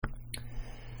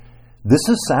This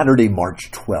is Saturday, March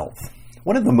 12th.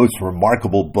 One of the most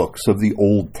remarkable books of the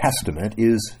Old Testament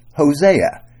is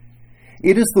Hosea.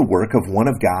 It is the work of one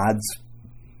of God's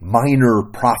minor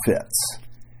prophets.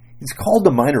 He's called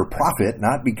a minor prophet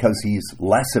not because he's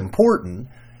less important,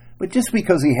 but just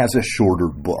because he has a shorter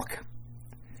book.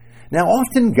 Now,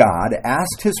 often God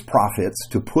asked his prophets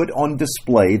to put on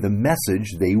display the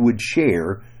message they would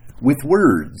share with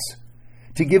words,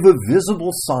 to give a visible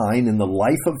sign in the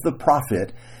life of the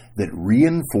prophet that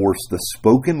reinforced the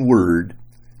spoken word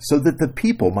so that the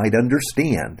people might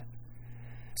understand.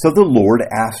 So the Lord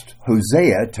asked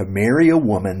Hosea to marry a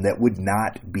woman that would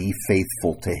not be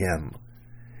faithful to him.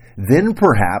 Then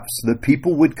perhaps the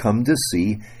people would come to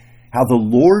see how the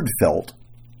Lord felt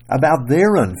about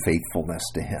their unfaithfulness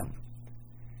to him.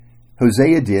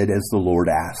 Hosea did as the Lord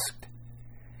asked.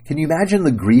 Can you imagine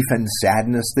the grief and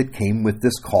sadness that came with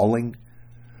this calling?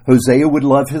 Hosea would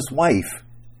love his wife,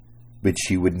 but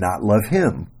she would not love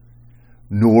him,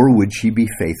 nor would she be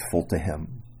faithful to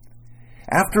him.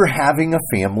 After having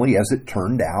a family, as it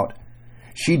turned out,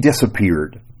 she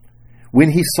disappeared.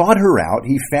 When he sought her out,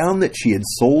 he found that she had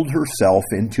sold herself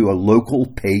into a local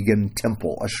pagan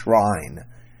temple, a shrine,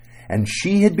 and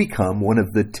she had become one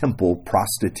of the temple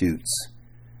prostitutes.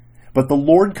 But the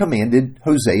Lord commanded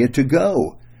Hosea to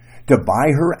go, to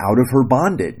buy her out of her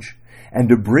bondage, and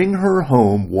to bring her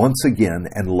home once again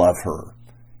and love her.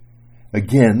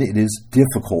 Again, it is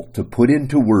difficult to put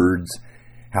into words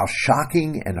how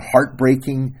shocking and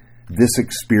heartbreaking this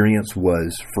experience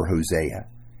was for Hosea.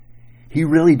 He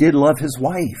really did love his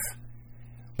wife,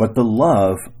 but the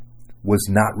love was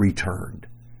not returned.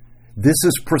 This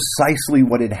is precisely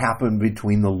what had happened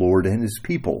between the Lord and his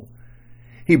people.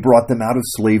 He brought them out of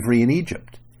slavery in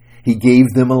Egypt. He gave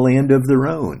them a land of their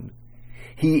own.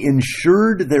 He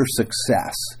ensured their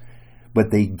success,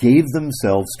 but they gave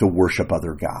themselves to worship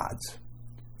other gods.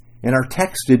 In our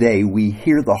text today, we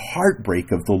hear the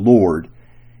heartbreak of the Lord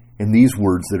in these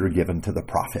words that are given to the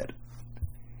prophet.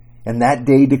 And that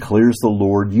day declares the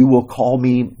Lord, you will call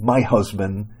me my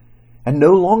husband, and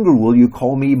no longer will you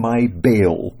call me my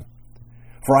Baal.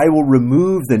 For I will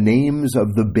remove the names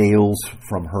of the Baals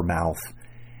from her mouth,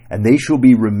 and they shall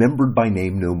be remembered by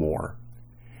name no more.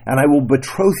 And I will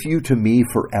betroth you to me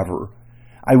forever.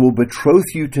 I will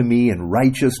betroth you to me in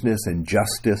righteousness and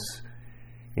justice,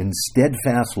 in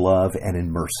steadfast love and in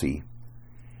mercy.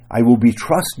 I will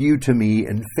betrust you to me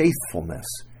in faithfulness,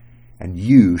 and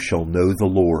you shall know the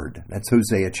Lord. That's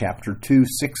Hosea chapter 2,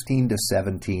 16 to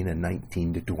 17 and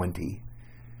 19 to 20.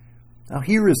 Now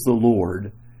here is the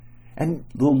Lord, and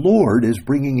the Lord is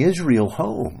bringing Israel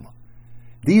home.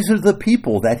 These are the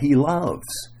people that he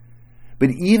loves.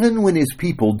 But even when his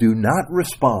people do not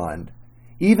respond,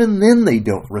 even then they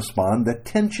don't respond, the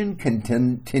tension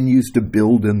continues to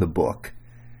build in the book.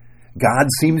 God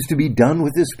seems to be done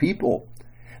with his people.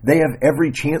 They have every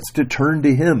chance to turn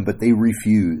to him, but they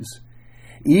refuse.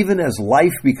 Even as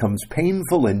life becomes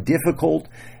painful and difficult,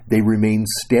 they remain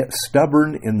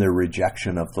stubborn in their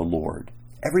rejection of the Lord.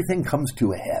 Everything comes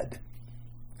to a head.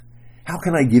 How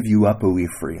can I give you up, O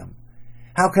Ephraim?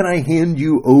 How can I hand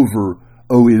you over,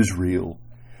 O Israel?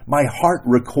 My heart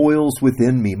recoils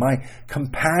within me, my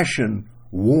compassion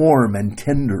warm and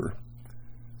tender.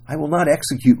 I will not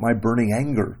execute my burning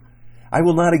anger. I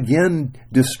will not again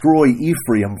destroy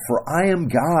Ephraim, for I am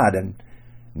God and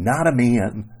not a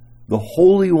man, the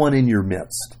Holy One in your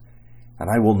midst, and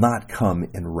I will not come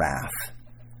in wrath.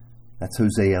 That's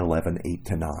Hosea 11, 8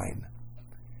 to 9.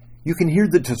 You can hear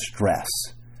the distress.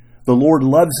 The Lord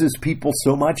loves his people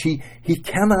so much, he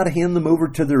cannot hand them over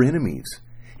to their enemies.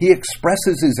 He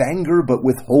expresses his anger, but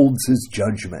withholds his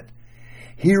judgment.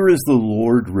 Here is the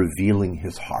Lord revealing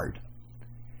his heart.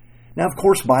 Now, of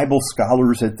course, Bible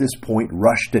scholars at this point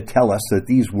rush to tell us that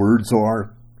these words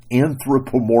are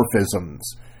anthropomorphisms.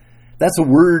 That's a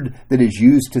word that is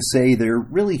used to say they're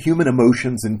really human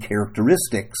emotions and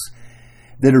characteristics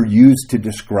that are used to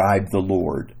describe the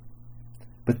Lord.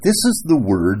 But this is the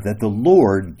word that the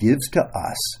Lord gives to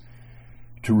us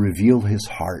to reveal his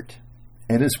heart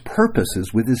and his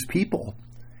purposes with his people.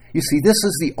 You see, this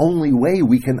is the only way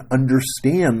we can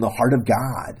understand the heart of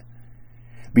God.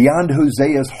 Beyond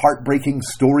Hosea's heartbreaking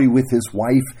story with his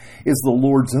wife is the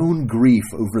Lord's own grief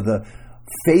over the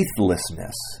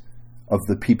faithlessness of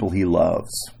the people he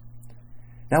loves.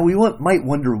 Now, we might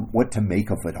wonder what to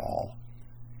make of it all.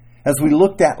 As we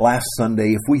looked at last Sunday,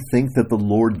 if we think that the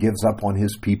Lord gives up on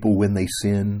his people when they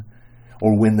sin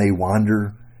or when they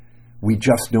wander, we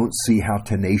just don't see how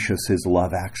tenacious his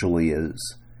love actually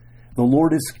is. The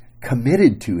Lord is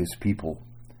committed to his people.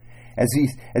 As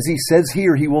he says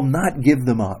here, he will not give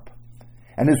them up.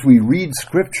 And as we read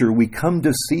Scripture, we come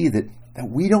to see that that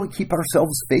we don't keep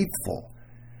ourselves faithful.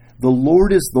 The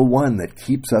Lord is the one that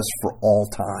keeps us for all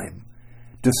time,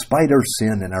 despite our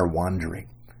sin and our wandering.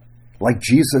 Like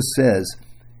Jesus says,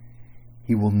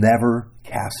 He will never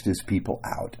cast His people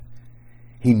out.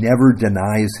 He never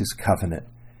denies His covenant,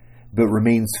 but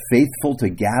remains faithful to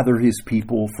gather His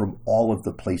people from all of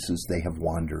the places they have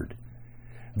wandered.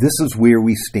 This is where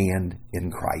we stand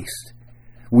in Christ.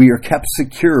 We are kept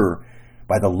secure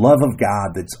by the love of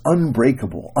God that's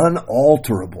unbreakable,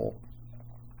 unalterable,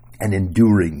 and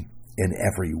enduring in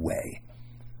every way.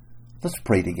 Let's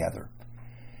pray together.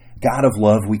 God of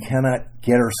love, we cannot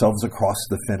get ourselves across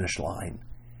the finish line.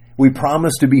 We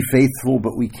promise to be faithful,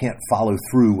 but we can't follow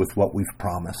through with what we've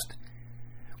promised.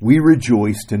 We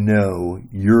rejoice to know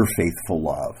your faithful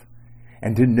love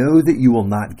and to know that you will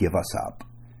not give us up.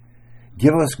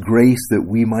 Give us grace that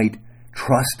we might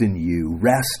trust in you,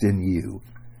 rest in you.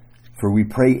 For we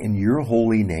pray in your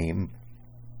holy name.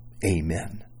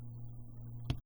 Amen.